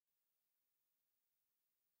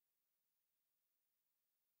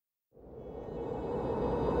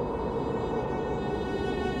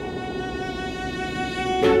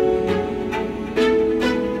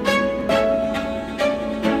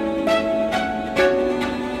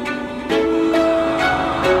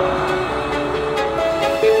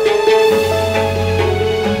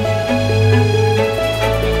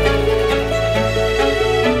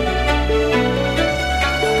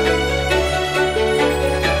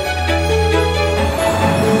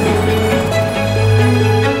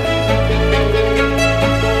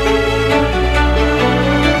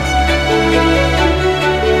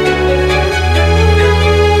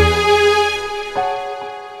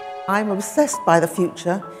obsessed by the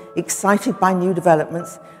future, excited by new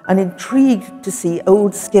developments, and intrigued to see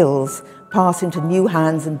old skills pass into new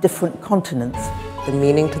hands in different continents. The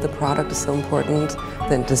meaning to the product is so important.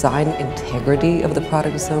 The design integrity of the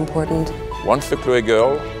product is so important. Once a Chloé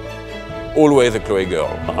girl, always a Chloé girl.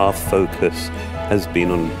 Our focus has been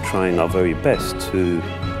on trying our very best to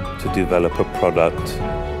develop a product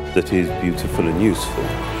that is beautiful and useful.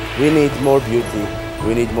 We need more beauty,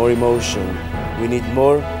 we need more emotion, we need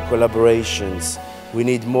more collaborations, we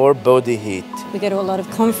need more body heat. We go to a lot of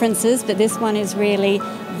conferences, but this one is really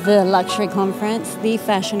the luxury conference, the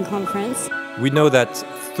fashion conference. We know that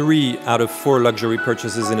 3 out of 4 luxury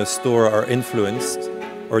purchases in a store are influenced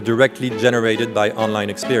or directly generated by online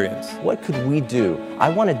experience. What could we do? I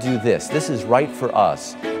want to do this. This is right for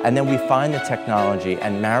us. And then we find the technology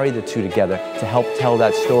and marry the two together to help tell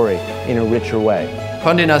that story in a richer way.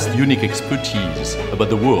 Condé Nast's unique expertise about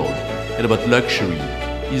the world and about luxury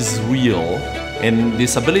is real, and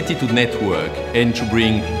this ability to network and to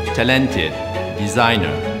bring talented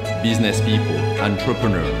designer, business people,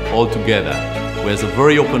 entrepreneur all together with a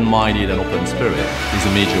very open-minded and open spirit is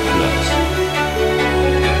a major plus.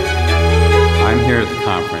 I'm here at the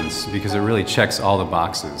conference because it really checks all the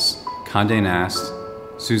boxes. Condé Nast,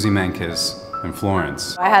 Suzy Menkes, and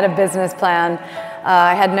Florence. I had a business plan.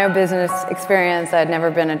 I had no business experience. I had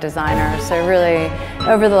never been a designer. So really,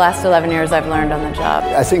 over the last 11 years, I've learned on the job.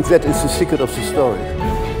 I think that is the secret of the story.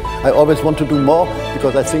 I always want to do more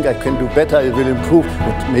because I think I can do better, it will improve.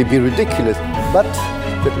 It may be ridiculous, but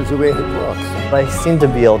that is the way it works. I seem to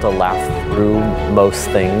be able to laugh through most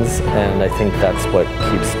things, and I think that's what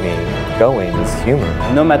keeps me going, is humor.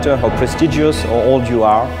 No matter how prestigious or old you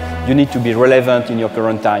are, you need to be relevant in your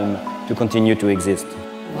current time to continue to exist.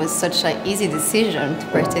 It was such an easy decision to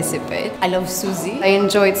participate. I love Suzy. I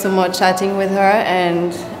enjoyed so much chatting with her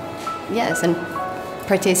and yes, and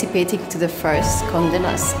participating to the first Condé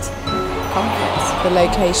Nast conference. The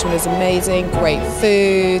location was amazing, great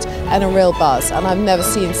food and a real buzz, and I've never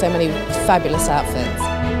seen so many fabulous outfits.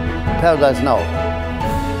 Paradise now.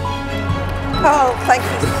 Karl, thank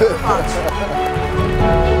you so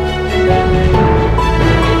much.